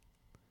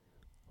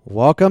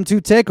Welcome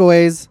to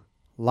Takeaways,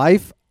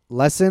 Life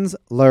Lessons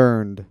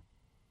Learned.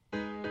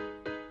 I'm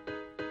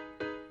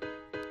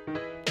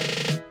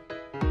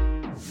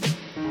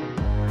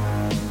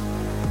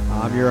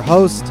your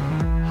host,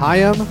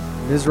 Hayam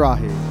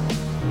Mizrahi,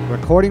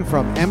 recording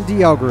from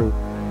MDL Group,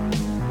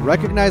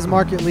 recognized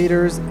market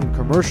leaders in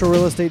commercial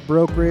real estate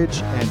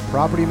brokerage and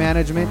property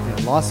management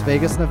in Las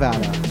Vegas,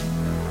 Nevada.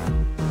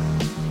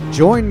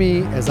 Join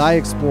me as I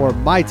explore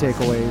my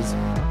takeaways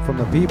from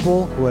the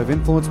people who have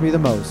influenced me the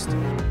most.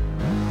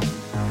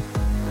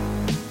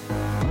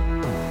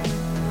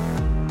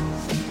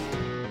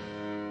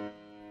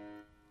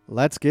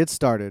 Let's get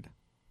started.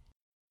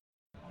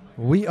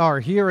 We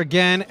are here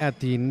again at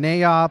the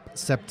NAIOP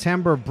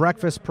September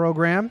Breakfast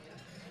Program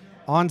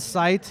on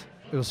site.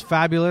 It was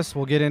fabulous.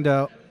 We'll get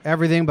into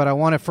everything, but I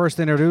want to first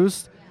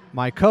introduce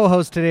my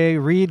co-host today,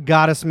 Reed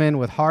Gottesman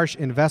with Harsh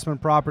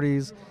Investment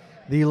Properties,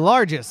 the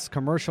largest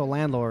commercial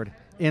landlord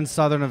in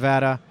Southern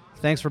Nevada.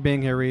 Thanks for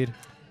being here, Reed.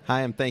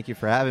 Hi, and thank you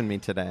for having me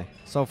today.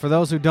 So for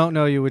those who don't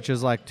know you, which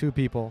is like two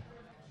people,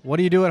 what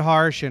do you do at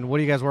Harsh and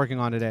what are you guys working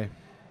on today?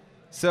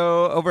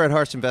 So over at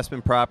Harsh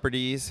Investment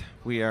Properties,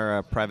 we are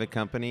a private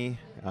company,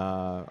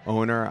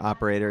 owner,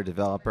 operator,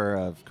 developer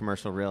of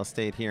commercial real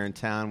estate here in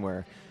town.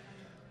 We're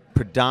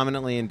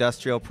predominantly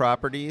industrial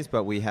properties,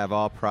 but we have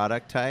all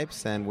product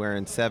types, and we're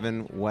in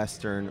 7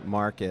 Western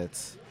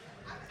markets.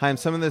 Hi,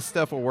 some of the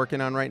stuff we're working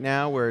on right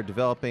now, we're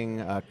developing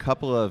a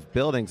couple of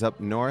buildings up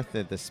north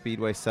at the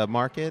Speedway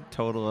submarket,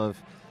 total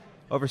of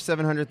over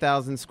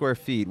 700,000 square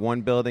feet.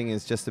 One building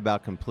is just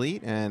about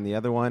complete, and the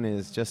other one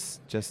is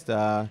just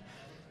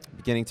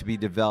beginning to be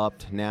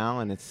developed now,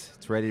 and it's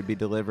ready to be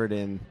delivered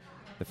in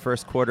the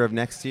first quarter of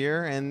next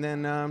year. And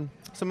then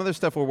some other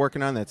stuff we're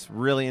working on that's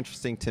really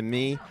interesting to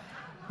me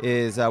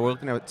is we're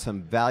looking at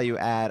some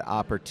value-add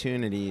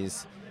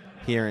opportunities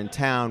here in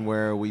town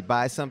where we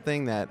buy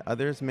something that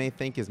others may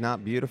think is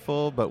not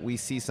beautiful, but we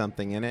see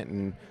something in it,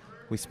 and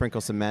we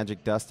sprinkle some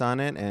magic dust on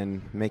it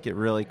and make it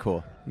really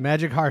cool.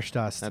 Magic Harsh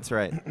Dust. That's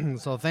right.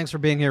 So thanks for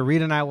being here.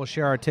 Reed and I will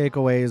share our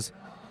takeaways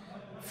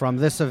from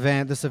this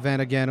event. This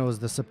event, again, it was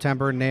the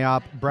September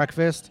NAIOP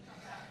Breakfast.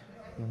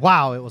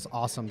 Wow, it was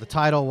awesome. The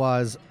title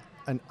was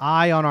An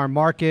Eye on Our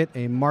Market,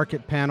 a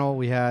market panel.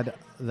 We had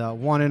the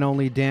one and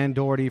only Dan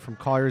Doherty from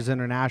Colliers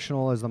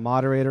International as the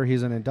moderator.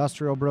 He's an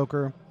industrial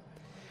broker.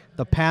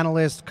 The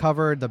panelists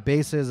covered the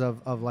bases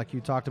of like you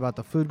talked about,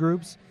 the food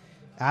groups.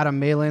 Adam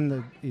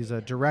Malin, he's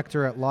a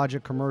director at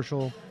Logic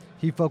Commercial.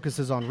 He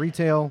focuses on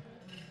retail.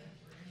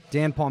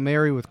 Dan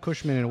Palmieri with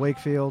Cushman and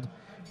Wakefield,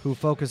 who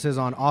focuses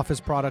on office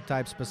product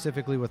types,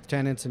 specifically with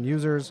tenants and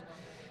users.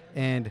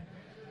 And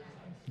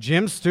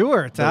Jim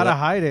Stewart, out of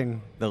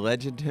hiding. The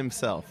legend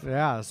himself.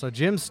 Yeah, so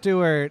Jim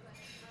Stewart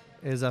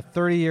is a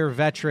 30-year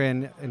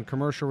veteran in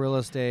commercial real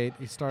estate.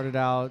 He started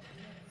out,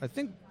 I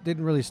think,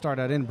 didn't really start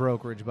out in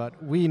brokerage,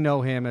 but we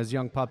know him as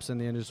young pups in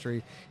the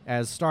industry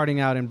as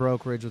starting out in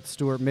brokerage with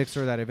Stewart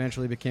Mixer that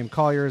eventually became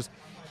Colliers,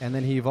 and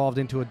then he evolved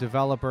into a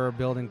developer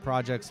building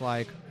projects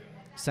like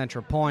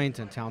Central Point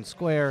and Town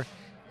Square.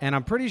 And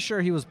I'm pretty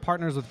sure he was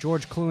partners with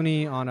George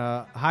Clooney on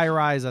a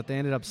high-rise that they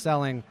ended up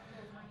selling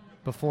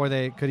before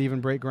they could even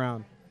break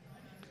ground.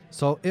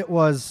 So it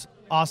was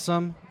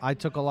awesome. I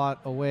took a lot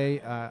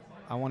away. I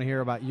want to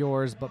hear about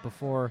yours, but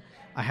before,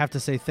 I have to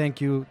say thank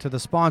you to the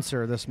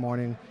sponsor this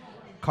morning,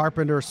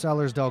 Carpenter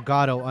Sellers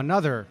Delgado,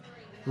 another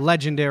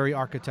legendary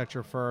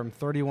architecture firm,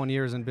 31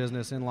 years in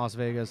business in Las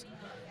Vegas.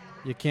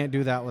 You can't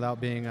do that without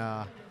being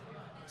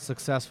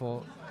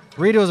successful.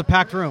 Rita was a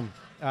packed room.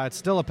 It's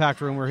still a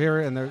packed room. We're here,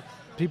 and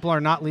people are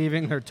not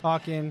leaving. They're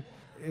talking.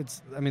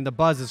 The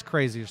buzz is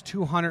crazy. There's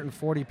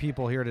 240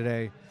 people here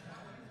today.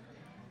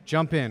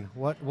 Jump in.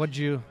 What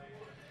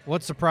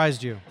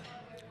surprised you?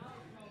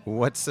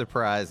 What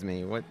surprised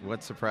me?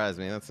 What surprised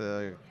me? That's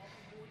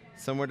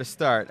somewhere to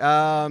start.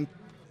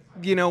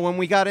 When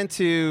we got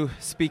into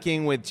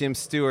speaking with Jim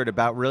Stewart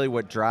about really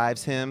what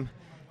drives him,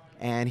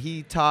 and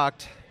he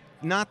talked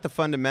not the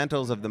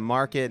fundamentals of the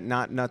market,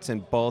 not nuts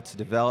and bolts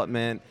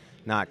development,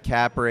 not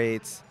cap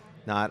rates,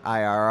 not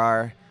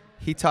IRR.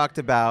 He talked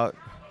about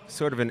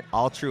sort of an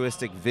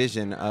altruistic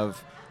vision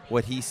of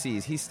what he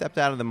sees. He stepped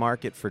out of the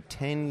market for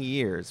 10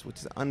 years,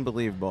 which is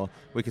unbelievable.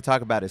 We could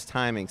talk about his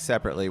timing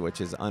separately,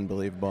 which is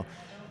unbelievable.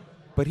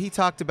 But he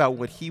talked about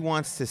what he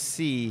wants to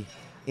see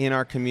in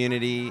our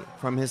community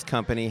from his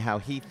company, how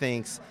he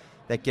thinks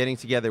that getting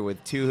together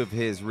with 2 of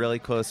his really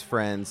close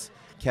friends,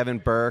 Kevin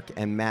Burke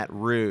and Matt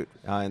Root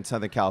in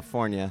Southern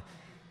California,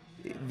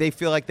 they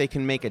feel like they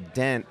can make a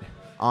dent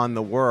on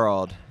the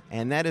world.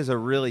 And that is a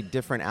really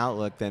different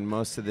outlook than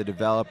most of the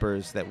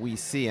developers that we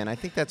see. And I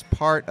think that's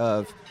part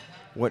of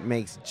what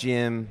makes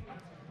Jim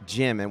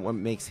and what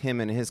makes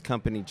him and his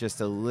company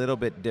just a little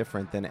bit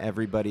different than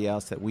everybody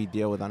else that we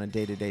deal with on a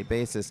day-to-day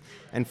basis.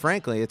 And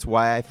frankly, it's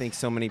why I think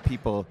so many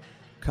people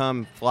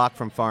flock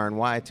from far and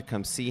wide to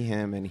come see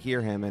him and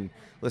hear him and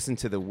listen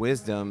to the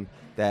wisdom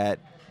that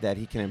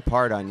he can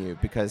impart on you,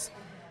 because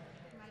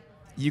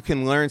you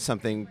can learn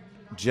something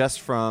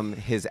just from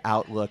his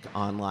outlook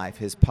on life,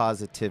 his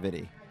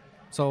positivity.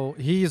 So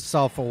he's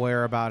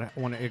self-aware about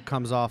when it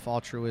comes off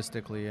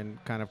altruistically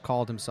and kind of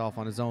called himself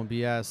on his own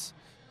BS.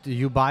 Do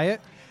you buy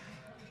it?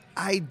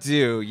 I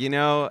do.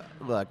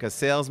 Look, a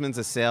salesman's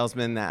a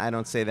salesman. I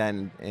don't say that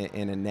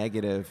in a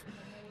negative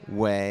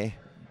way,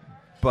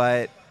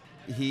 but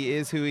he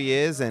is who he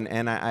is,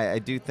 and I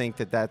do think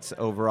that that's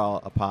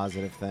overall a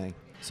positive thing.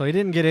 So he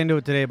didn't get into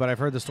it today, but I've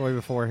heard the story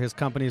before. His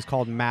company is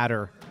called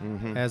Matter,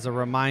 as a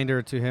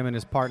reminder to him and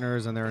his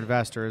partners and their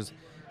investors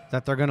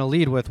that they're going to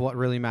lead with what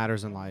really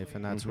matters in life,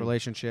 and that's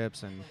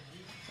relationships and,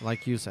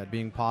 like you said,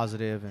 being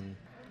positive. And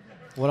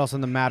what else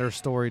in the Matter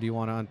story do you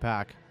want to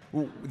unpack?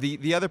 Well,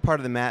 the other part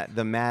of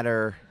the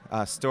Matter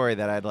story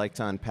that I'd like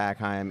to unpack,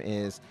 Chaim,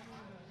 is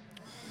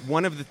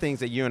one of the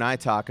things that you and I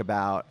talk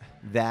about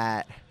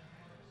that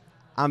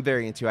I'm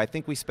very into. I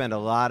think we spend a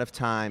lot of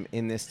time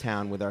in this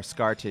town with our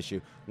scar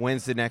tissue.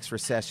 When's the next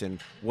recession?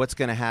 What's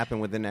going to happen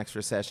with the next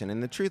recession?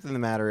 And the truth of the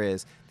matter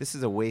is, this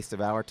is a waste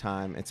of our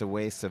time. It's a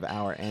waste of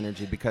our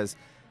energy because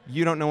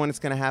you don't know when it's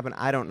going to happen.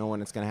 I don't know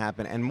when it's going to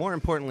happen. And more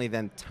importantly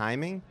than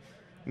timing,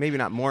 maybe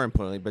not more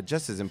importantly, but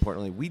just as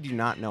importantly, we do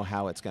not know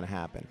how it's going to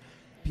happen.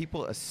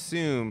 People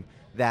assume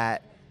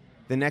that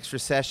the next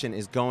recession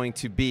is going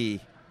to be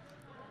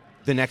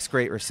the next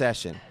great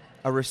recession.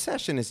 A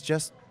recession is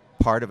just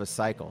part of a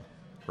cycle.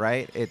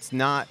 Right? It's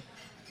not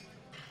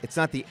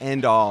the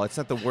end all. It's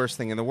not the worst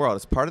thing in the world.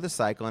 It's part of the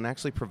cycle and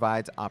actually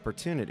provides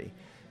opportunity.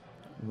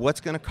 What's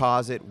going to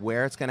cause it,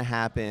 where it's going to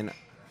happen,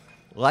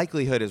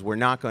 likelihood is we're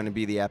not going to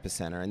be the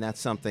epicenter, and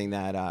that's something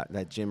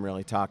that Jim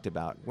really talked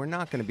about. We're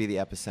not going to be the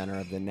epicenter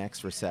of the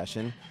next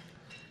recession.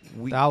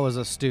 That was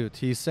astute.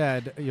 He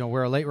said,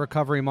 we're a late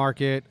recovery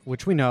market,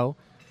 which we know,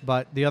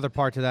 but the other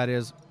part to that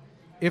is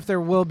if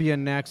there will be a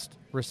next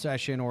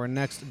recession or a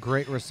next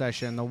great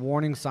recession, the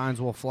warning signs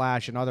will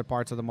flash in other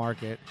parts of the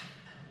market,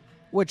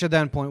 which at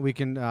that point we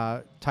can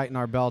tighten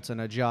our belts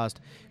and adjust.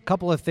 A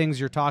couple of things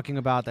you're talking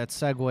about that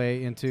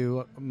segue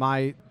into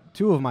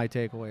two of my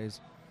takeaways.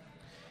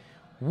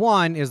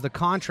 One is the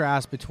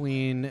contrast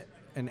between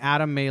an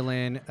Adam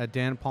Malin, a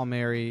Dan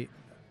Palmieri,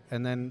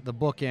 and then the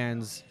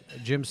bookends,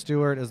 Jim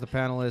Stewart as the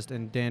panelist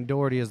and Dan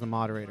Doherty as the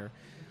moderator.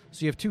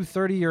 So you have two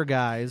 30-year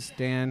guys,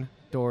 Dan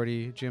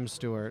Doherty, Jim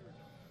Stewart,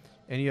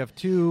 and you have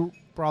two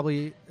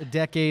probably a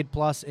decade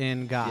plus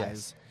in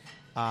guys.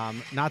 Yes.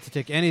 Not to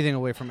take anything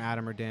away from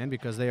Adam or Dan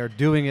because they are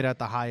doing it at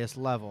the highest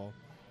level.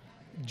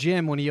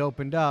 Jim, when he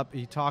opened up,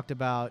 he talked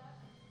about,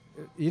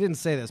 he didn't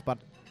say this, but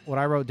what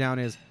I wrote down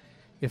is,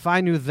 if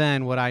I knew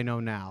then what I know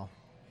now.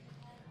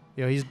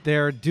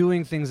 They're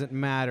doing things that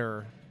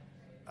matter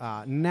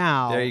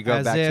now. There you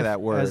go, back to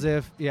that word. As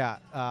if,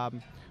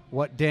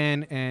 what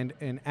Dan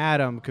and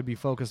Adam could be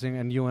focusing,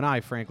 and you and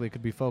I, frankly,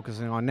 could be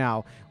focusing on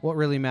now, what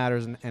really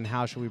matters and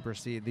how should we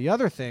proceed. The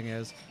other thing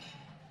is,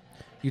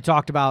 you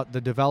talked about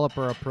the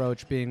developer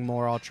approach being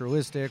more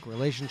altruistic,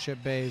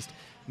 relationship-based,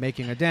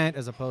 making a dent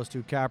as opposed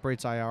to cap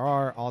rates,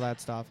 IRR, all that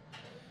stuff.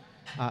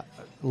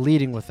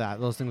 Leading with that.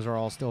 Those things are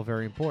all still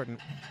very important.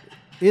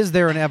 Is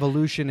there an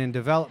evolution in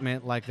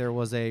development like there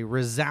was a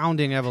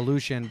resounding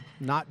evolution,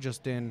 not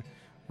just in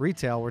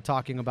retail? We're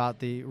talking about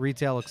the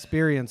retail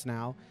experience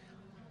now.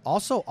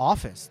 Also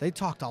office. They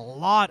talked a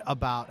lot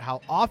about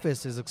how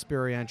office is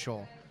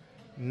experiential,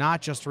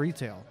 not just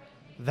retail.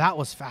 That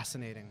was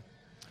fascinating.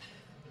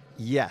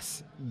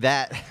 Yes.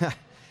 That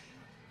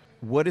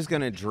what is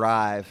going to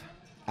drive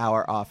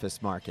our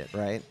office market,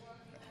 right?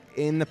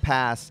 In the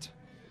past,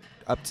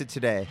 up to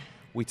today,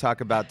 we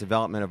talk about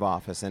development of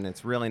office, and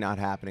it's really not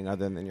happening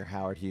other than your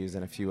Howard Hughes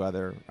and a few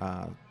other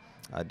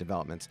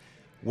developments.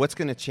 What's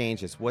going to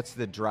change this? What's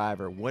the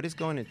driver? What is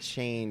going to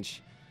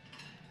change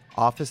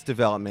office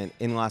development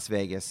in Las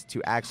Vegas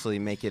to actually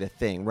make it a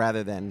thing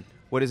rather than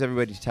what does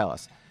everybody tell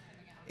us?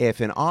 If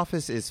an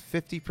office is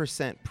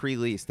 50%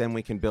 pre-leased, then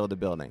we can build a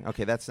building.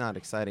 Okay, that's not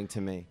exciting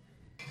to me.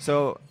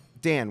 So,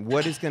 Dan,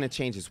 what is going to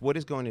change this? What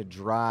is going to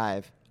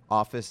drive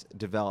office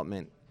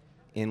development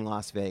in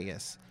Las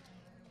Vegas?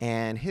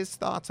 And his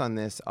thoughts on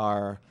this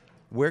are,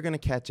 we're going to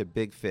catch a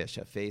big fish,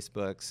 a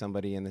Facebook,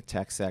 somebody in the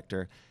tech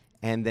sector,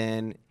 and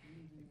then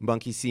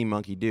monkey see,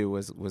 monkey do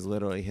was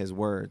literally his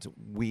words.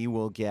 We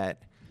will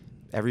get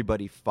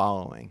everybody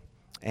following.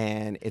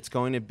 And it's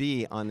going to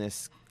be on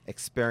this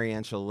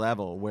experiential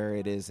level where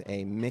it is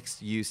a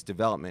mixed-use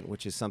development,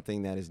 which is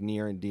something that is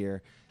near and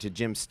dear to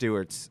Jim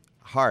Stewart's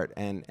heart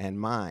and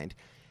mind.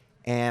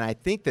 And I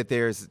think that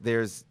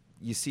there's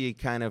you see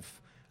kind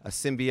of a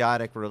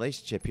symbiotic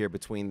relationship here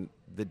between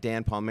the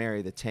Dan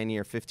Palmieri, the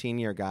 10-year,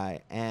 15-year guy,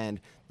 and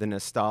the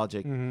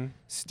nostalgic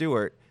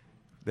Stewart,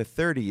 the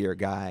 30-year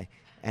guy,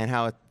 and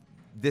how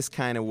this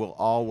kind of will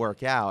all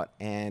work out.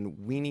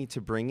 And we need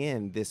to bring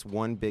in this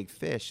one big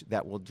fish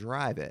that will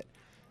drive it.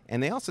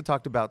 And they also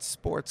talked about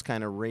sports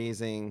kind of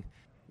raising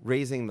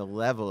the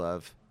level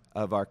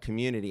of our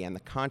community and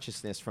the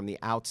consciousness from the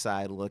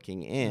outside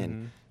looking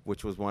in,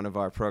 which was one of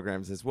our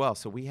programs as well.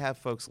 So we have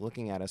folks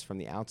looking at us from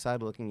the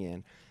outside looking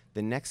in.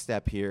 The next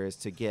step here is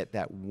to get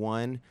that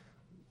one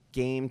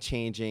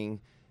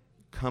game-changing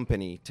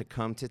company to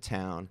come to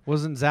town.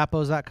 Wasn't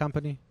Zappos that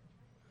company?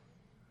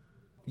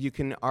 you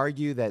can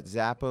argue that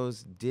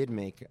Zappos did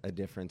make a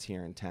difference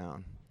here in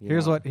town.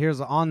 Here's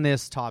on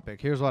this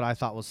topic. Here's what I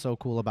thought was so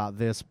cool about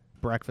this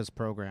breakfast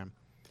program.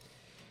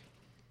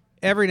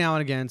 Every now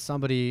and again,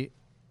 somebody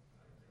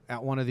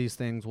at one of these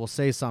things will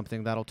say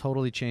something that'll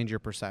totally change your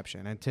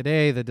perception. And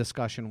today the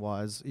discussion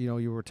was,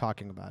 you were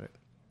talking about it.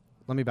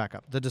 Let me back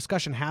up. The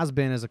discussion has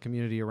been as a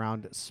community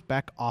around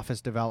spec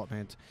office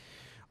development.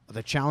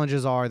 The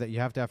challenges are that you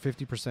have to have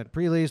 50%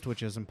 pre-leased,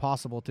 which is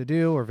impossible to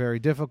do or very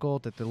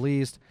difficult at the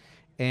least.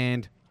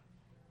 And,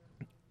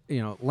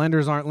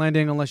 lenders aren't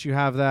lending unless you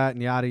have that,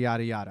 and yada,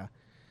 yada, yada.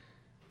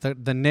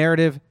 The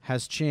narrative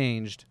has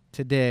changed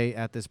today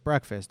at this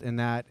breakfast in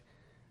that,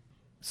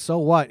 so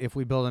what if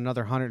we build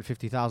another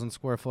 150,000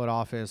 square foot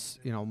office,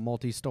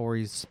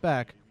 multi-story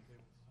spec?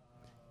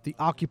 The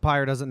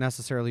occupier doesn't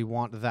necessarily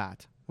want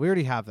that. We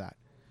already have that.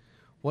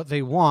 What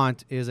they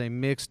want is a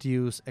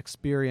mixed-use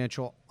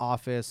experiential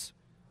office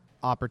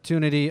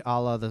opportunity, a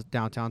la the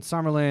downtown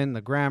Summerlin,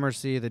 the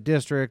Gramercy, the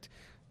District,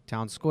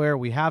 Town Square.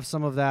 We have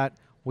some of that.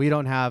 We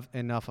don't have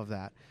enough of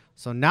that.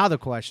 So now the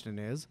question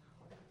is,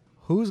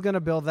 who's going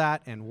to build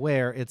that and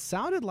where? It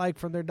sounded like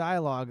from their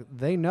dialogue,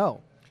 they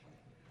know.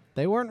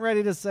 They weren't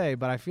ready to say,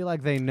 but I feel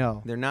like they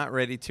know. They're not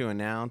ready to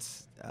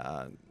announce.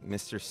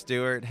 Mr.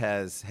 Stewart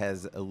has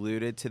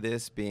alluded to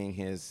this being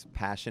his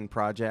passion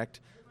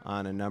project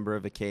on a number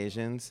of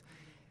occasions,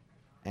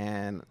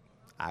 and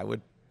I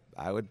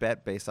would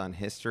bet, based on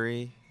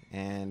history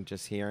and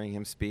just hearing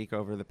him speak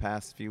over the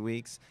past few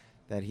weeks,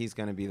 that he's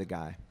going to be the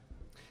guy.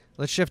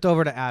 Let's shift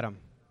over to Adam.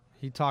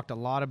 He talked a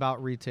lot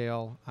about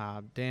retail.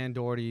 Dan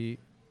Doherty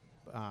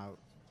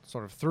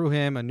sort of threw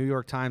him a New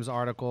York Times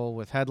article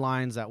with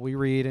headlines that we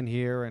read and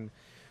hear, and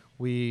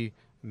we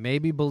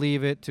maybe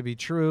believe it to be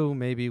true,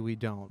 maybe we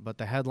don't. But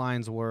the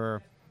headlines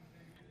were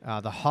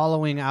the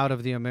hollowing out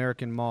of the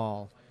American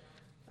mall.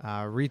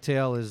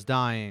 Retail is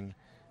dying,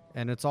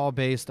 and it's all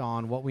based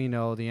on what we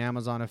know, the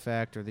Amazon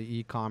effect or the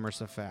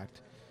e-commerce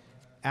effect.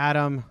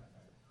 Adam,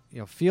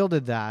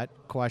 fielded that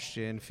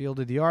question,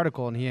 fielded the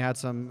article, and he had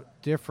some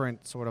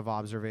different sort of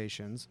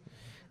observations.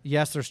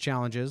 Yes, there's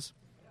challenges.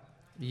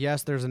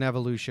 Yes, there's an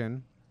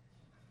evolution.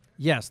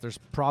 Yes, there's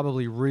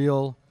probably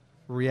real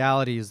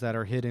realities that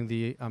are hitting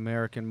the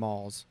American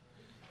malls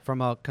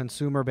from a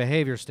consumer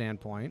behavior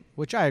standpoint,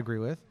 which I agree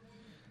with.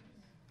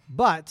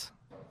 But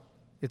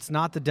it's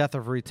not the death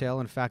of retail.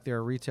 In fact, there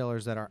are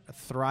retailers that are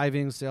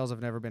thriving. Sales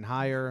have never been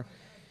higher.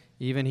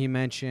 Even he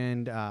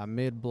mentioned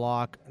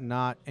mid-block,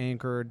 not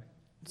anchored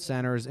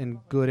centers in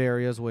good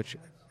areas, which,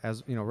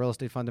 as real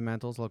estate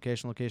fundamentals,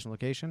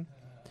 location.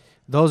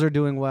 Those are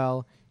doing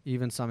well.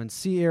 Even some in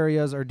C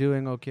areas are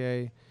doing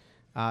okay,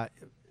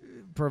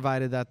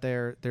 provided that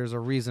there's a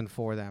reason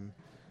for them.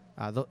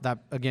 That,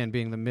 again,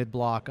 being the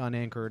mid-block,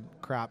 unanchored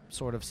crap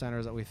sort of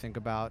centers that we think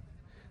about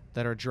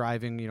that are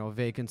driving,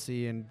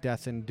 vacancy and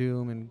death and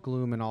doom and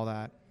gloom and all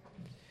that.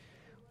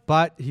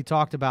 But he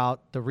talked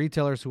about the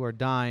retailers who are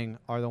dying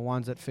are the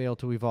ones that fail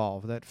to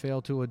evolve, that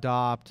fail to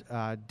adopt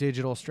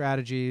digital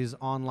strategies,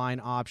 online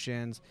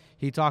options.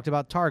 He talked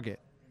about Target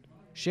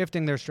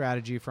shifting their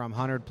strategy from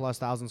 100+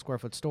 thousand square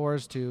foot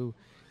stores to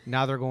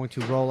now they're going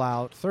to roll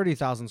out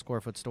 30,000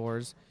 square foot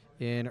stores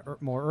in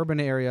more urban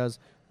areas,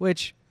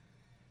 which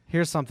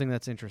here's something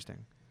that's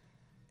interesting.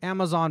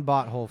 Amazon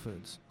bought Whole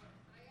Foods.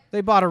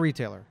 They bought a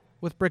retailer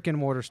with brick and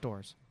mortar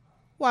stores.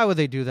 Why would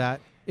they do that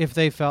if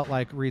they felt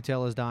like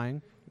retail is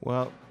dying?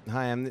 Well,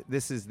 Chaim,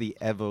 this is the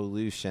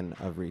evolution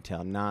of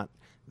retail, not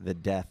the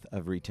death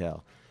of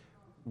retail.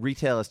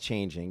 Retail is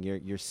changing.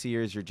 Your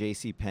Sears, your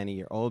JCPenney,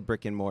 your old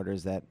brick and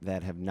mortars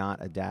that have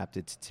not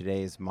adapted to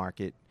today's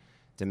market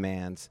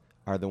demands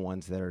are the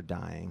ones that are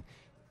dying.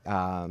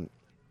 Adam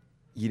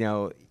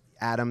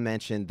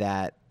mentioned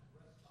that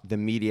the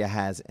media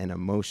has an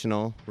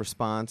emotional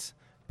response,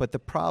 but the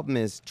problem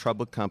is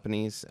troubled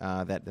companies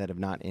that have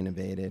not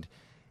innovated.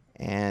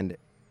 And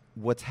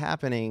what's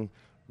happening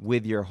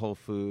with your Whole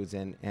Foods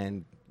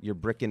and your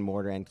brick and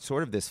mortar and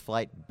sort of this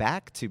flight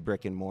back to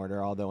brick and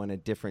mortar, although in a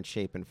different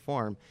shape and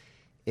form,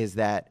 is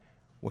that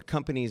what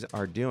companies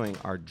are doing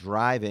are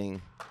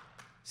driving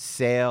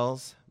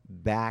sales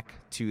back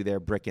to their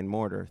brick and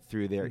mortar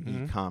through their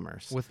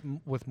e-commerce.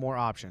 With more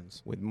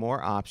options. With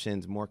more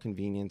options, more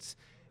convenience.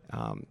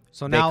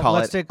 So they now call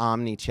let's it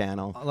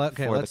omni-channel for let's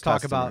the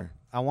talk customer. about.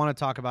 I want to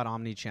talk about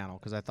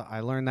omni-channel because I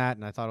learned that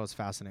and I thought it was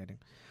fascinating.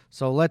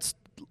 So let's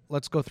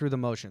go through the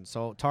motions.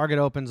 So Target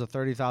opens a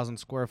 30,000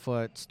 square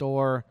foot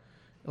store.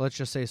 Let's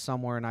just say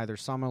somewhere in either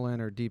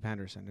Summerlin or Deep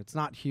Henderson. It's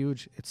not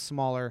huge. It's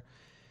smaller.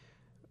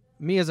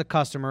 Me as a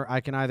customer,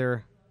 I can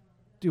either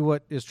do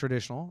what is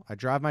traditional. I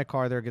drive my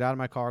car there, get out of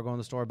my car, go in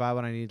the store, buy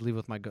what I need, leave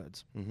with my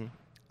goods. Mm-hmm.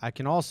 I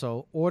can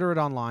also order it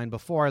online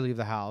before I leave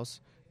the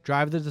house,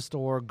 drive to the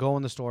store, go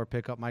in the store,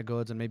 pick up my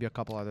goods, and maybe a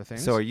couple other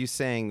things. So are you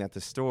saying that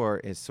the store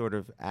is sort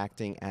of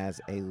acting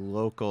as a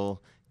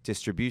local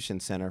distribution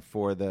center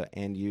for the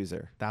end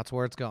user? That's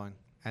where it's going.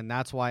 And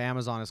that's why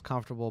Amazon is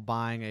comfortable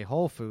buying a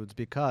Whole Foods,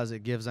 because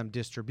it gives them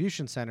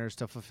distribution centers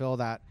to fulfill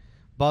that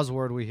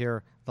buzzword we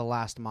hear, the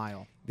last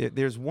mile.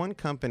 There's one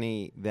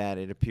company that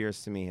it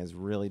appears to me has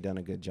really done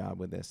a good job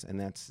with this, and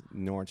that's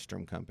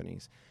Nordstrom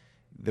companies.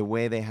 The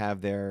way they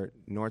have their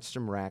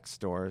Nordstrom Rack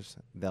stores,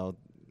 they'll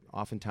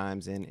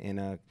oftentimes in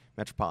a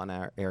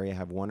metropolitan area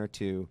have one or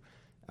two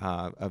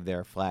of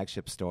their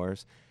flagship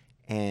stores,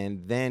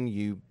 and then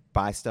you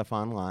buy stuff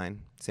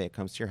online, say it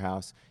comes to your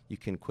house, you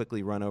can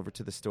quickly run over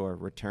to the store,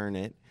 return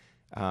it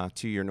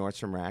to your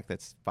Nordstrom Rack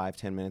that's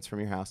 5-10 minutes from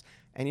your house.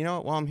 And you know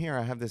what, while I'm here,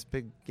 I have this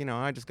big,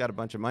 I just got a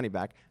bunch of money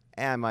back,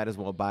 and I might as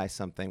well buy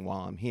something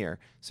while I'm here.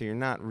 So you're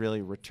not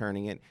really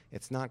returning it.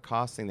 It's not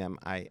costing them,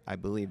 I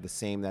believe, the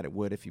same that it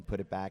would if you put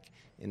it back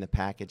in the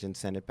package and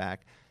send it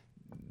back.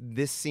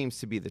 This seems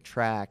to be the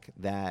track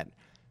that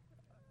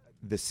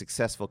the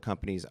successful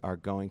companies are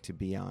going to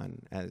be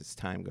on as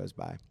time goes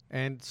by.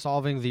 And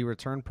solving the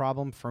return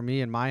problem for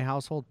me in my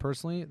household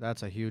personally,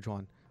 that's a huge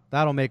one.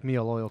 That'll make me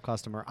a loyal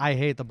customer. I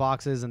hate the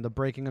boxes and the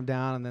breaking them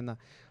down and then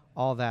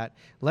all that.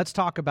 Let's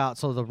talk about,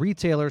 so the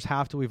retailers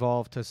have to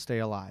evolve to stay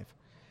alive.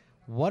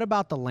 What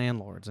about the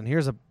landlords? And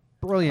here's a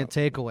brilliant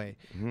takeaway.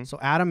 Mm-hmm. So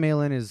Adam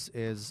Malin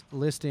is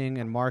listing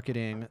and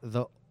marketing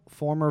the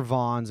former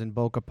Vons in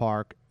Boca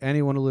Park.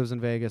 Anyone who lives in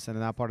Vegas and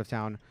in that part of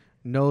town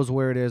knows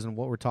where it is and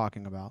what we're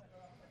talking about.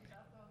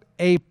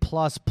 A+++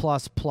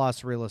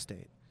 real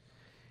estate.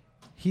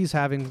 He's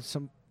having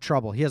some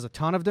trouble. He has a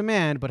ton of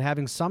demand, but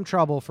having some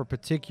trouble for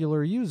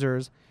particular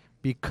users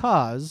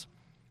because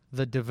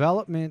the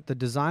development, the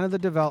design of the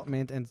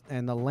development,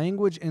 and the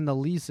language in the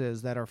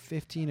leases that are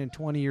 15 and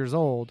 20 years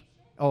old,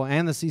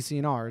 and the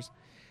CC&Rs,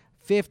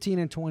 15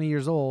 and 20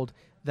 years old,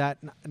 that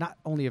not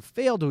only have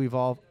failed to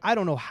evolve, I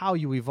don't know how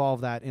you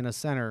evolve that in a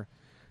center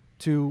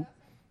to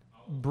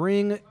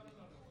bring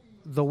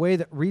the way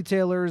that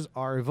retailers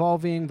are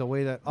evolving, the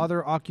way that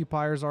other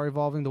occupiers are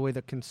evolving, the way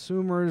that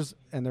consumers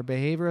and their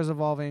behavior is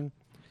evolving.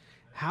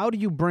 How do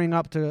you bring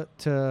up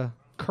to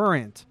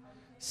current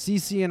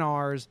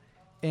CC&Rs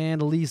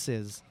and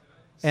leases?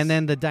 And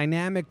then the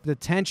dynamic, the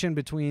tension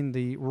between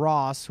the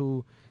Ross,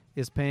 who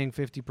is paying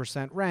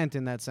 50% rent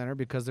in that center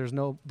because there's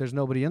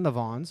nobody in the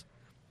Vons.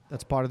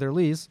 That's part of their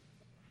lease.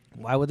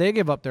 Why would they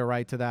give up their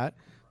right to that,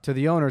 to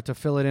the owner, to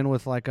fill it in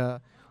with like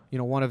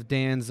one of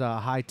Dan's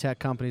high-tech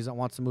companies that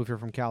wants to move here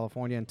from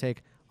California and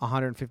take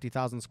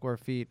 150,000 square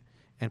feet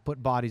and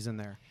put bodies in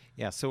there?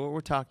 Yeah, so what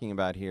we're talking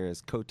about here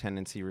is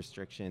co-tenancy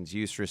restrictions,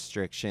 use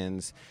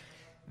restrictions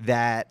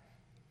that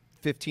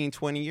 15,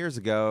 20 years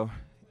ago,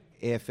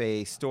 if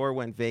a store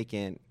went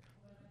vacant,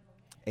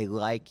 a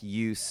like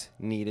use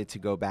needed to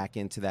go back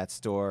into that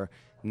store.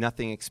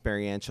 Nothing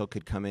experiential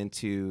could come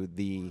into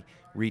the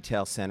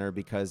retail center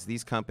because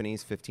these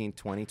companies 15,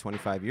 20,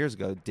 25 years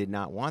ago did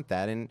not want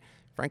that. And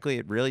frankly,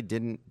 it really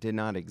did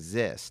not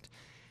exist.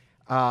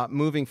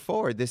 Moving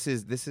forward, this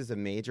is a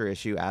major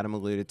issue. Adam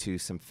alluded to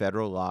some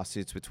federal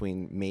lawsuits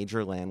between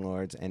major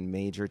landlords and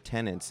major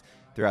tenants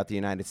throughout the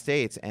United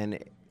States.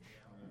 And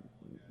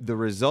the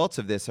results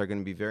of this are going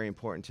to be very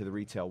important to the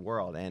retail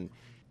world. And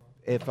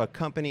if a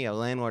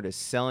landlord is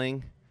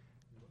selling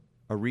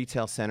a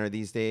retail center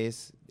these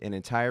days, an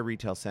entire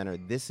retail center,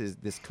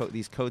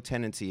 these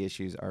co-tenancy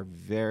issues are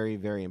very,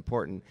 very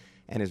important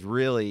and is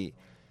really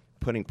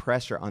putting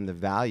pressure on the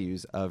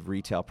values of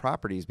retail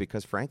properties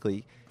because,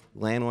 frankly,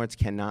 landlords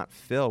cannot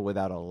fill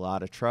without a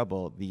lot of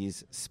trouble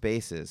these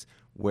spaces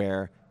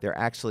where there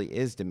actually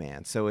is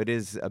demand. So it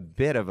is a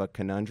bit of a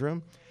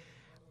conundrum.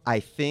 I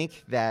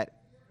think that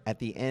at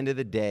the end of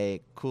the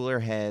day, cooler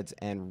heads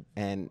and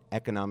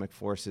economic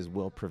forces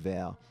will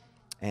prevail.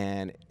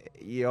 And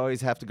you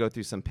always have to go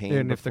through some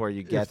pain before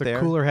you get there.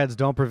 If the cooler heads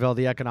don't prevail,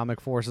 the economic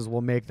forces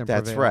will make them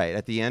prevail. That's right.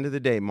 At the end of the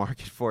day,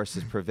 market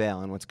forces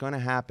prevail. And what's going to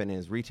happen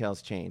is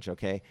retail's change,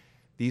 okay?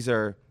 These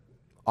are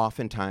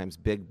oftentimes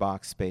big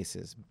box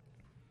spaces.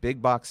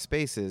 Big box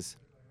spaces,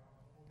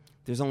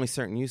 there's only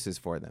certain uses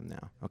for them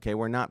now, okay?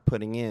 We're not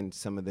putting in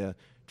some of the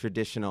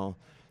traditional,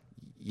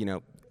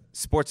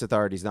 Sports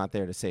Authority's not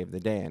there to save the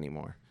day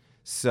anymore.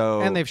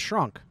 And they've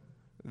shrunk.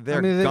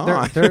 They're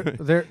gone.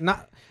 They're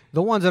not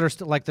the ones that are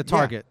still like the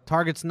Target. Yeah.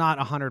 Target's not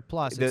 100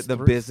 plus. The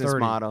business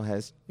model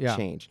has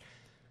changed.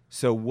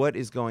 So what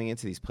is going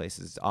into these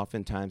places?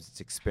 Oftentimes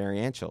it's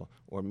experiential,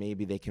 or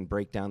maybe they can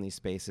break down these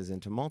spaces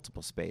into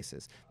multiple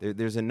spaces.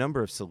 There's a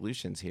number of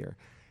solutions here.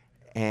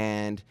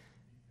 And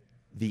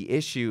the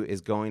issue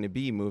is going to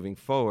be moving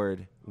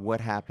forward,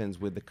 what happens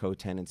with the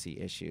co-tenancy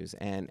issues.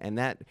 And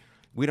that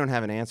we don't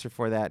have an answer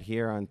for that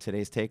here on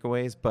today's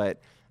takeaways,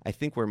 but I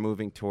think we're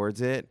moving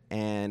towards it.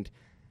 And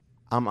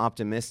I'm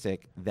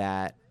optimistic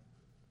that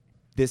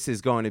this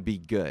is going to be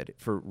good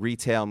for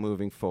retail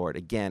moving forward.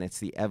 Again, it's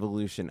the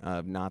evolution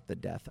of, not the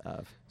death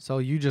of. So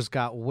you just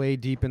got way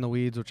deep in the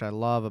weeds, which I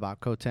love about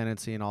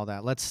co-tenancy and all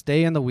that. Let's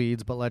stay in the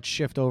weeds, but let's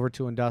shift over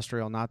to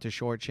industrial, not to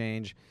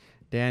shortchange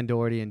Dan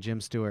Doherty and Jim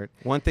Stewart.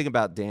 One thing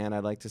about Dan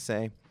I'd like to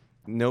say,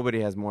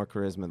 nobody has more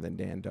charisma than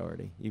Dan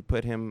Doherty. You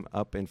put him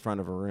up in front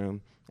of a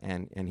room,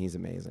 and he's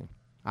amazing.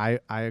 I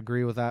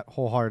agree with that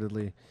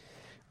wholeheartedly.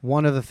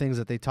 One of the things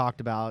that they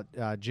talked about,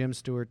 Jim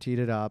Stewart teed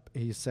it up.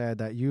 He said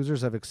that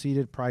users have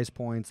exceeded price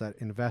points that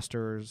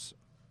investors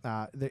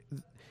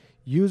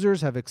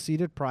Users have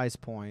exceeded price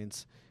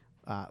points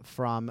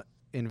from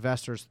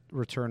investors'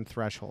 return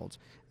thresholds.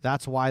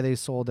 That's why they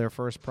sold their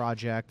first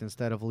project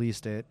instead of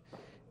leased it.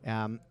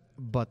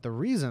 But the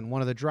reason,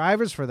 one of the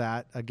drivers for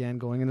that, again,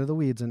 going into the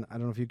weeds, and I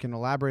don't know if you can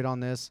elaborate on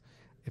this,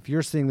 if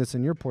you're seeing this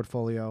in your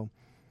portfolio,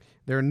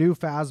 there are new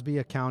FASB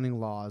accounting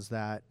laws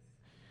that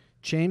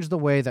change the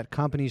way that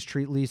companies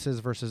treat leases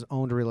versus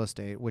owned real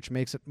estate, which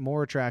makes it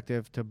more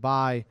attractive to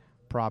buy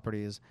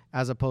properties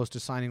as opposed to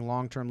signing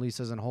long-term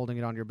leases and holding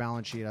it on your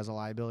balance sheet as a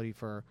liability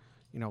for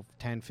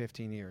 10,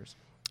 15 years.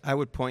 I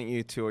would point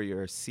you to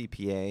your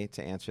CPA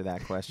to answer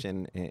that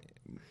question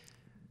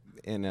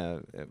in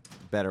a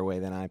better way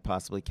than I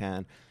possibly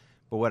can.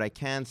 But what I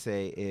can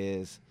say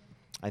is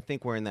I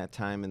think we're in that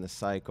time in the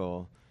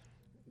cycle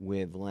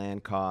with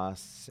land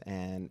costs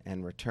and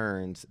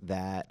returns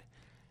that,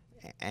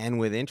 and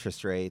with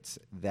interest rates,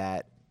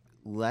 that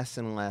less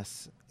and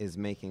less is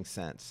making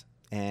sense.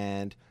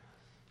 And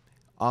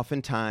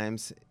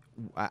oftentimes,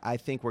 I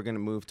think we're going to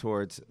move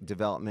towards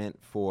development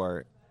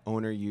for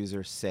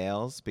owner-user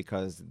sales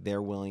because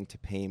they're willing to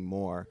pay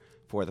more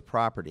for the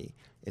property.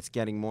 It's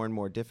getting more and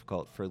more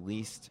difficult for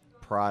leased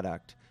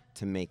product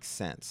to make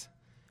sense.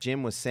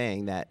 Jim was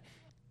saying that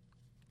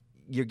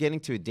you're getting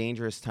to a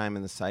dangerous time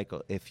in the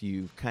cycle if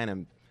you kind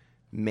of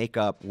make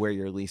up where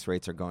your lease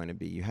rates are going to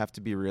be. You have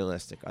to be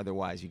realistic,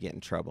 otherwise you get in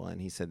trouble.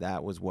 And he said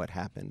that was what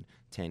happened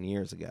 10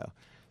 years ago.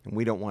 And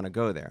we don't want to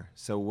go there.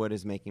 So what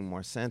is making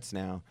more sense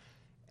now?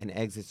 An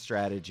exit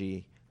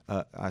strategy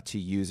to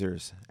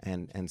users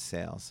and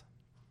sales.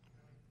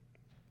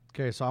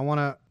 Okay, so I want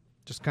to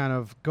just kind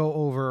of go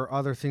over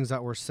other things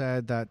that were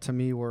said that to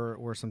me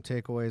were some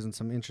takeaways and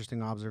some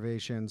interesting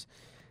observations.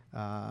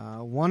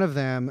 One of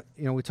them,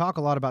 we talk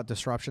a lot about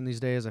disruption these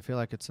days. I feel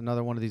like it's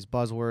another one of these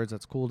buzzwords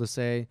that's cool to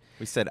say.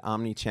 We said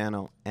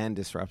omni-channel and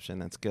disruption.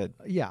 That's good.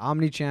 Yeah,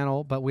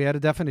 omni-channel, but we had a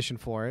definition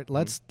for it.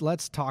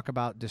 Let's talk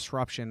about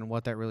disruption and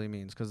what that really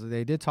means, because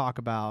they did talk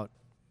about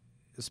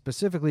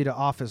specifically to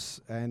office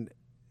and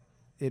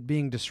it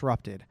being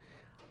disrupted.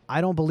 I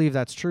don't believe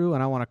that's true,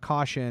 and I want to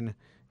caution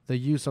the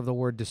use of the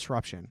word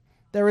disruption.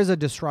 There is a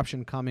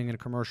disruption coming in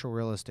commercial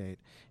real estate,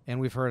 and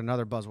we've heard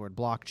another buzzword,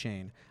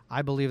 blockchain.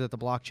 I believe that the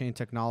blockchain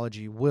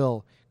technology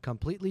will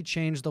completely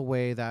change the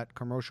way that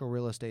commercial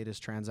real estate is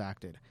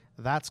transacted.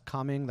 That's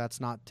coming. That's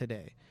not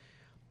today.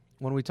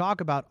 When we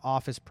talk about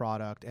office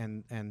product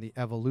and the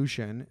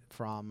evolution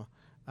from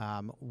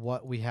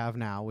what we have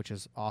now, which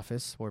is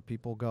office, where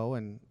people go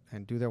and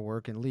do their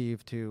work and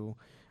leave, to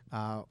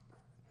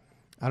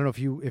I don't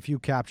know if you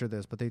capture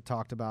this, but they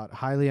talked about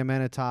highly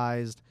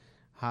amenitized.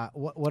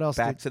 What else?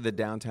 Back to the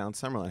downtown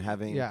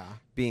Summerlin,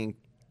 being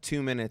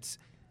 2 minutes.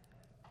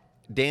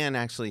 Dan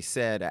actually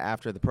said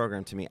after the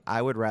program to me,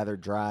 I would rather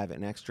drive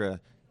an extra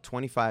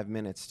 25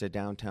 minutes to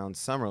downtown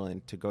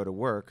Summerlin to go to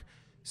work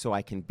so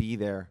I can be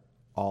there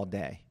all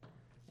day.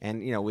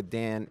 And, with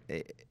Dan,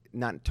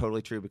 not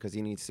totally true because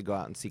he needs to go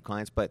out and see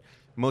clients, but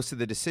most of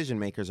the decision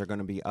makers are going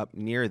to be up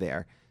near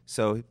there.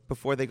 So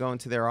before they go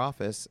into their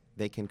office,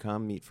 they can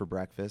come meet for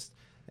breakfast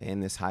in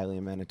this highly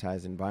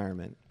amenitized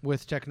environment.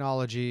 With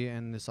technology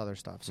and this other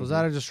stuff. So is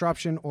that a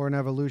disruption or an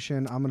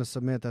evolution? I'm going to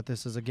submit that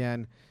this is,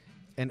 again,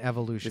 an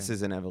evolution. This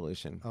is an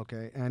evolution.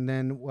 Okay. And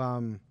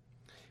then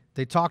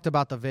they talked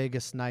about the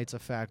Vegas Knights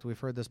effect. We've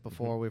heard this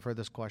before. We've heard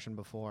this question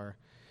before.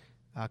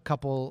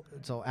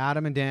 So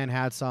Adam and Dan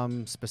had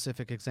some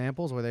specific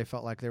examples where they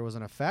felt like there was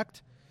an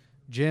effect.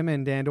 Jim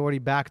and Dan Daugherty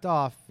backed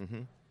off.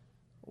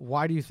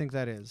 Why do you think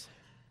that is?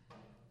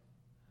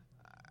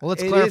 Well,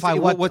 let's clarify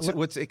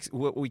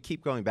what we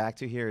keep going back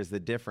to here is the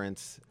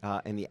difference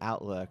in the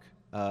outlook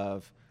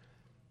of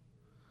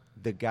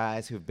the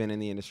guys who've been in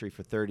the industry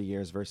for 30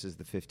 years versus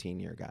the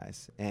 15-year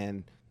guys.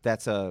 And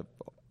that's a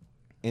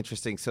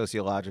interesting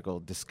sociological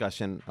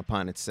discussion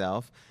upon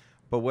itself.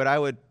 But what I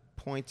would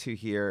point to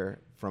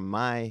here from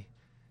my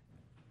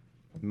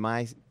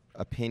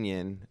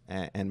opinion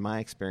and my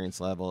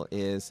experience level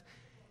is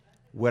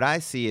what I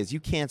see is you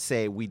can't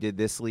say we did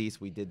this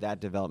lease, we did that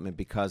development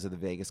because of the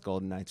Vegas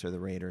Golden Knights or the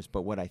Raiders.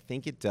 But what I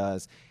think it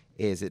does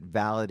is it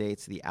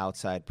validates the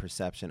outside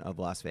perception of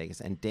Las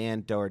Vegas. And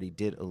Dan Daugherty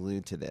did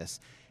allude to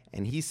this.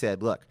 And he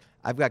said, look,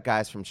 I've got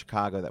guys from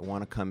Chicago that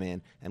want to come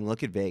in and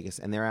look at Vegas,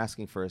 and they're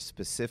asking for a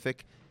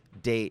specific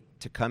date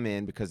to come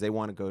in because they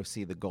want to go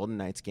see the Golden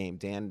Knights game.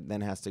 Dan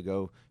then has to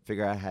go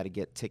figure out how to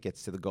get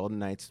tickets to the Golden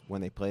Knights when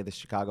they play the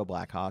Chicago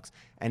Blackhawks.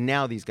 And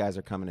now these guys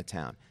are coming to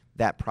town.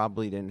 That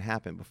probably didn't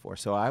happen before.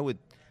 So I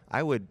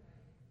would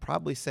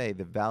probably say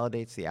that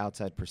validates the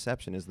outside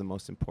perception is the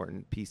most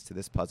important piece to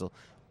this puzzle.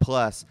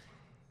 Plus,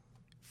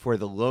 for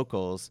the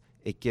locals,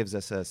 it gives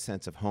us a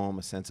sense of home,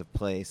 a sense of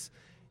place,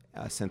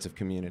 a sense of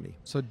community.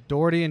 So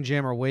Daugherty and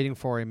Jim are waiting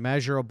for a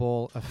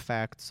measurable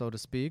effect, so to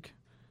speak,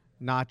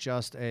 not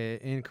just an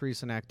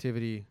increase in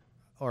activity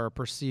or a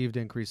perceived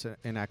increase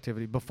in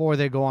activity before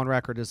they go on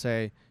record to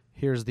say,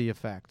 here's the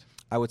effect.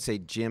 I would say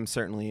Jim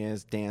certainly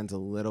is. Dan's a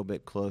little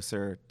bit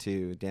closer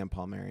to Dan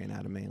Palmieri and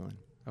Adam Malin.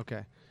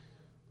 Okay.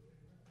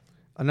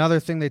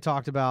 Another thing they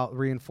talked about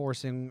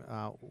reinforcing,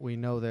 we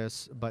know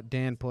this, but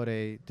Dan put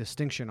a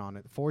distinction on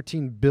it.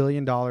 $14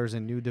 billion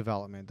in new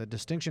development. The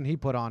distinction he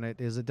put on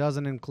it is it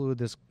doesn't include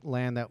this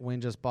land that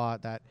Wynn just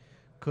bought that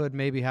could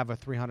maybe have a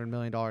 $300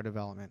 million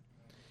development.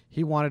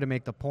 He wanted to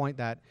make the point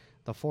that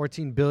the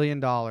 $14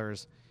 billion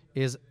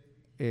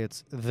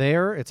it's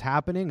there, it's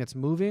happening, it's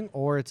moving,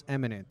 or it's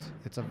imminent.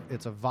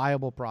 It's a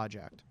viable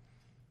project.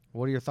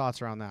 What are your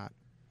thoughts around that?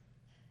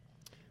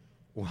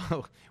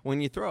 Well, when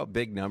you throw out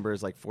big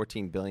numbers like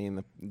 14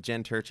 billion,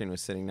 Jen Turchin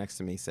was sitting next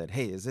to me, said,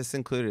 "Hey, is this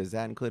included? Is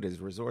that included? Is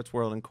Resorts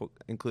World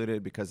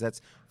included? Because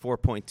that's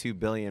 4.2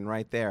 billion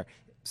right there."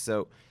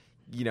 So,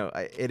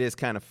 it is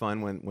kind of fun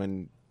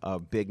when a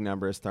big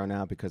number is thrown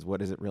out, because what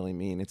does it really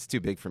mean? It's too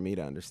big for me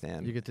to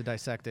understand. You get to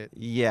dissect it.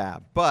 Yeah,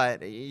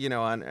 but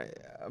on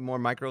a more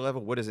micro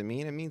level, what does it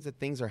mean? It means that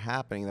things are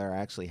happening that are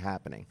actually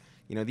happening.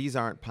 These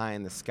aren't pie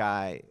in the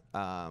sky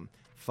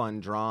fun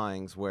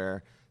drawings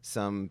where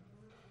some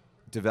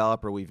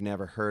developer we've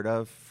never heard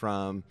of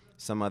from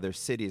some other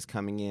cities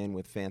coming in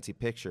with fancy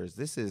pictures.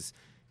 This is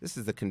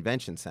the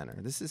convention center.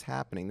 This is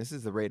happening. This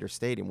is the Raiders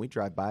Stadium. We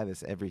drive by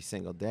this every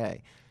single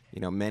day.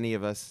 Many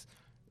of us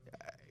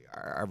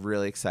are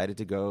really excited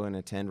to go and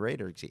attend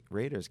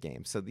Raiders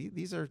games. So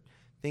these are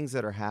things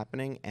that are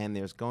happening, and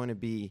there's going to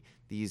be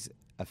these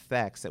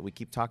effects that we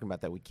keep talking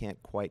about that we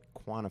can't quite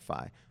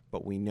quantify,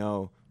 but we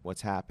know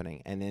what's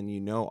happening. And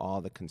then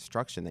all the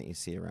construction that you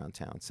see around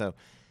town. So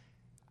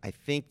I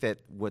think that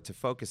what to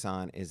focus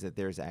on is that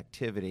there's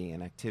activity,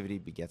 and activity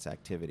begets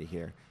activity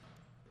here.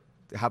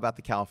 How about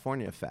the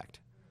California effect?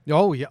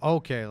 Oh, yeah.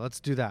 Okay,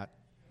 let's do that.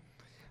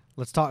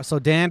 Let's talk. So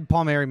Dan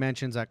Palmieri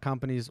mentions that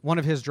companies, one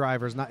of his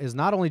drivers is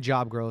not only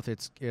job growth,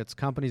 it's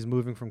companies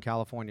moving from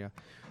California.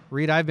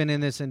 Reed, I've been in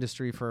this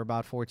industry for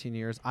about 14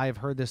 years. I have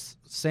heard this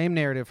same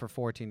narrative for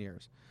 14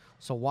 years.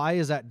 So why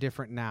is that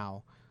different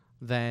now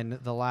than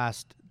the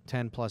last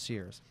 10 plus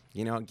years?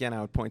 Again,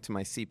 I would point to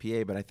my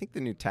CPA, but I think the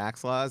new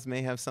tax laws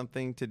may have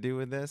something to do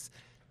with this.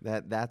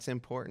 That's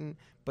important.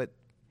 But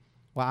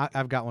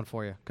I've got one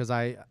for you, because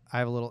I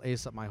have a little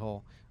ace up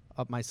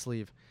my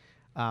sleeve.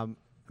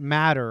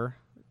 Matter,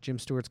 Jim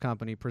Stewart's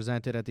company,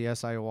 presented at the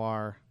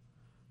SIOR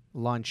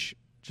lunch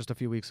just a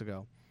few weeks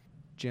ago.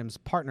 Jim's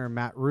partner,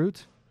 Matt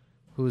Root,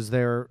 who's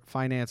their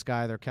finance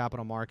guy, their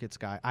capital markets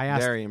guy.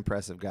 Very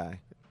impressive guy.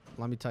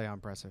 Let me tell you how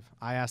impressive.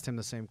 I asked him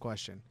the same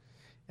question.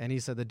 And he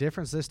said the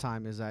difference this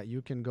time is that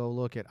you can go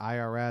look at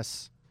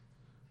IRS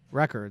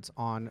records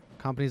on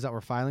companies that were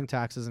filing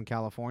taxes in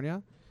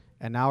California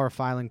and now are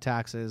filing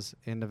taxes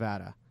in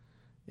Nevada.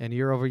 And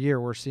year over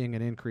year, we're seeing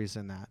an increase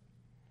in that.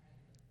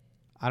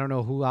 I don't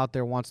know who out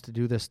there wants to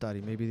do this study.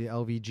 Maybe the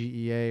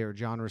LVGEA or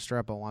John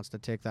Restrepo wants to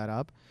take that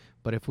up.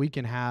 But if we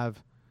can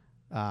have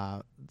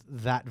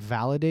that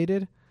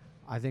validated,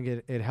 I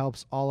think it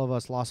helps all of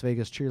us Las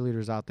Vegas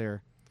cheerleaders out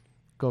there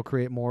go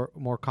create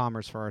more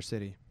commerce for our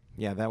city.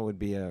 Yeah, that would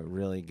be a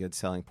really good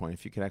selling point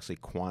if you could actually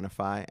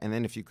quantify. And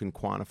then if you can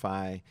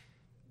quantify,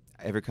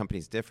 every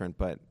company's different,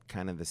 but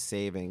kind of the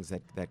savings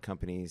that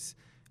companies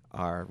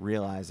are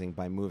realizing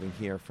by moving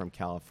here from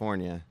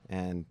California.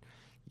 And,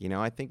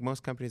 I think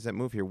most companies that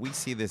move here, we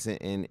see this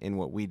in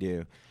what we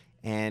do.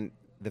 And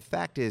the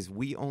fact is,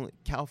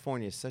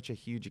 California is such a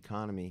huge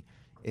economy.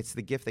 It's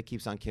the gift that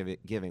keeps on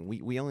giving.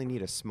 We only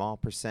need a small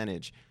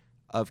percentage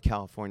of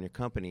California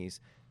companies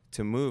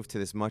to move to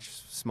this much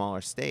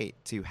smaller state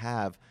to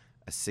have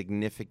a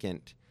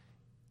significant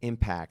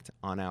impact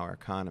on our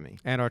economy.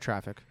 And our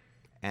traffic.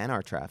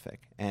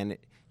 And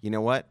you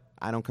know what?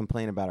 I don't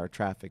complain about our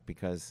traffic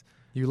because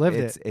you lived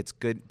it. It's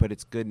good, but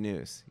it's good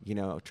news.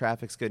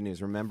 Traffic's good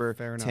news. Remember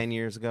 10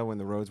 years ago when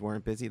the roads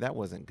weren't busy? That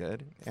wasn't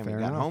good. And we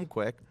got home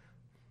quick.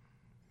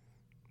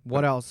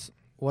 What else,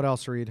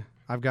 Reed?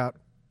 I've got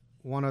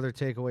one other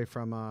takeaway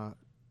from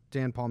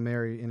Dan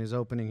Palmieri in his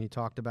opening. He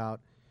talked about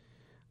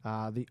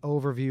the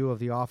overview of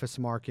the office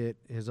market.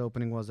 His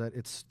opening was that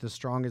it's the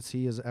strongest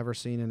he has ever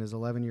seen in his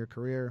 11-year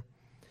career.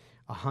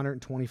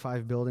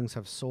 125 buildings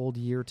have sold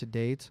year to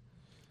date.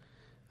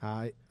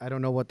 I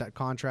don't know what that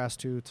contrasts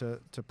to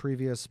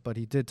previous, but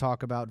he did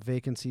talk about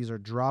vacancies are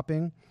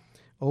dropping.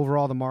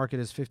 Overall, the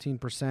market is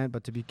 15%,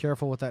 but to be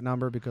careful with that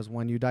number, because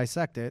when you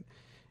dissect it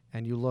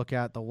and you look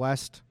at the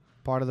west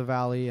part of the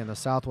valley and the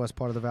southwest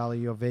part of the valley,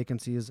 you have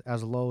vacancies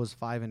as low as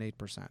 5 and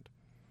 8%,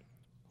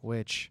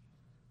 which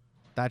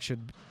that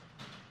should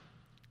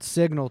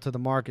signal to the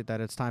market that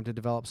it's time to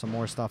develop some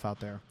more stuff out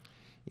there.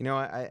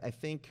 I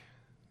think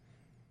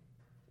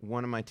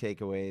one of my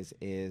takeaways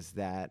is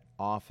that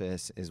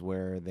office is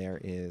where there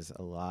is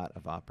a lot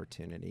of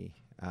opportunity.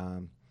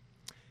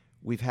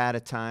 We've had a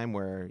time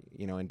where,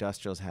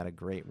 industrial's had a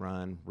great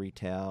run.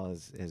 Retail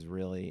has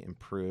really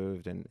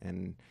improved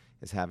and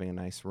is having a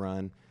nice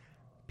run.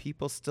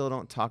 People still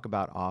don't talk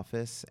about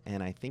office,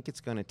 and I think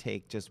it's going to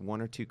take just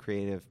one or two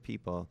creative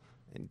people,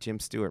 and Jim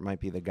Stewart might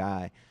be the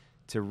guy,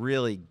 to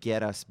really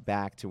get us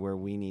back to where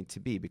we need to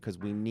be, because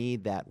we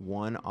need that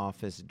one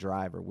office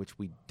driver, which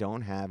we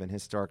don't have and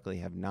historically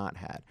have not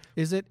had.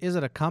 Is it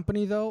a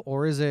company, though,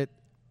 or is it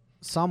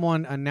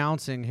someone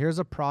announcing, here's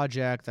a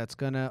project that's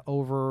going to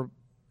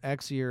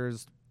X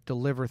years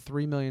deliver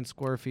 3 million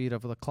square feet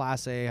of the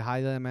Class A,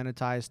 highly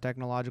amenitized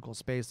technological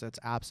space that's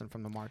absent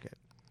from the market?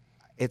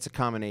 It's a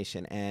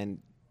combination, and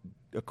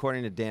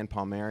according to Dan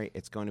Palmieri,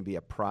 it's going to be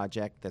a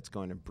project that's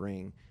going to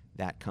bring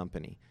that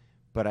company.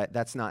 But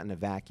that's not in a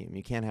vacuum.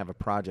 You can't have a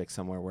project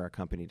somewhere where a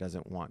company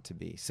doesn't want to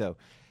be. So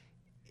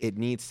it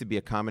needs to be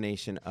a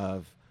combination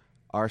of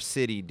our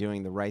city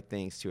doing the right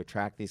things to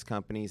attract these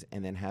companies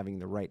and then having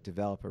the right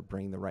developer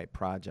bring the right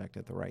project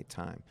at the right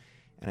time.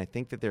 And I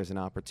think that there's an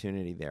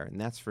opportunity there, and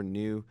that's for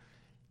new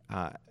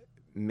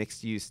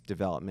mixed-use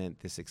development,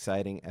 this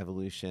exciting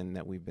evolution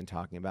that we've been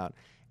talking about.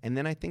 And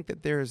then I think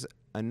that there's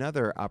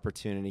another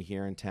opportunity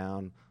here in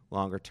town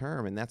longer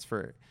term, and that's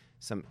for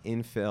some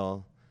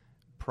infill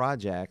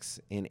projects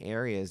in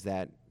areas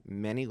that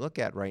many look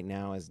at right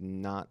now as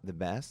not the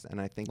best.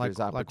 And I think there's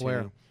opportunity.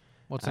 Like where?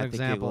 What's an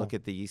example? I think you look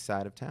at the east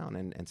side of town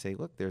and say,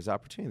 look, there's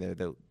opportunity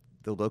there.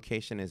 The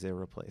location is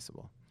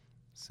irreplaceable.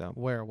 So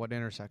where? What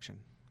intersection?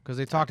 Because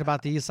they talked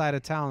about the east side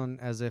of town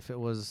as if it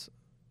was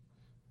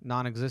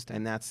non-existent.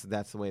 And that's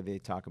the way they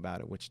talk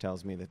about it, which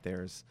tells me that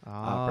there's the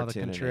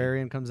opportunity.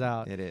 contrarian comes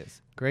out. It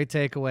is. Great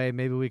takeaway.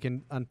 Maybe we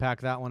can unpack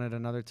that one at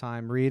another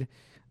time. Reed,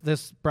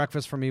 this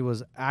breakfast for me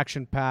was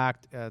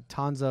action-packed,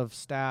 tons of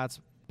stats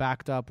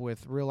backed up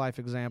with real-life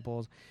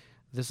examples.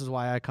 This is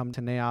why I come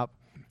to NAIOP.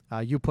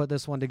 You put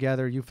this one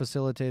together. You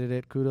facilitated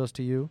it. Kudos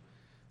to you.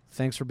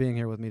 Thanks for being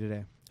here with me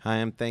today.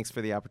 Hi, thanks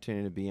for the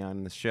opportunity to be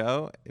on the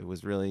show. It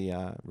was really,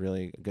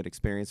 really a good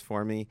experience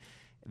for me.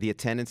 The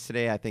attendance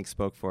today, I think,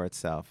 spoke for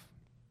itself.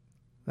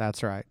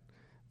 That's right.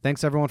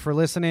 Thanks, everyone, for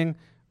listening.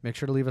 Make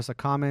sure to leave us a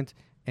comment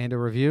and a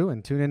review,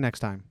 and tune in next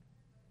time.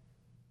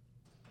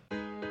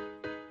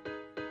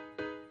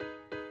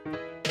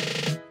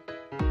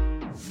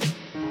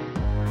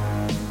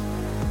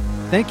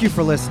 Thank you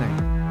for listening.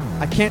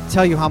 I can't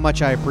tell you how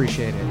much I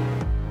appreciate it.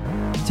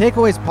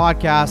 Takeaways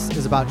Podcast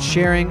is about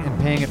sharing and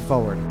paying it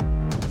forward.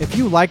 If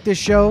you like this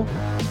show,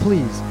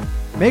 please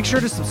make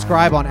sure to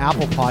subscribe on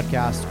Apple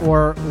Podcasts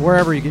or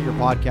wherever you get your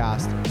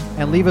podcast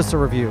and leave us a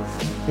review.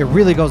 It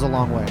really goes a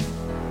long way.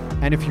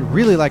 And if you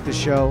really like the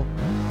show,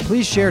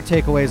 please share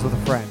Takeaways with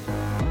a friend.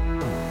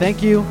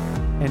 Thank you,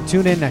 and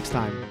tune in next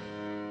time.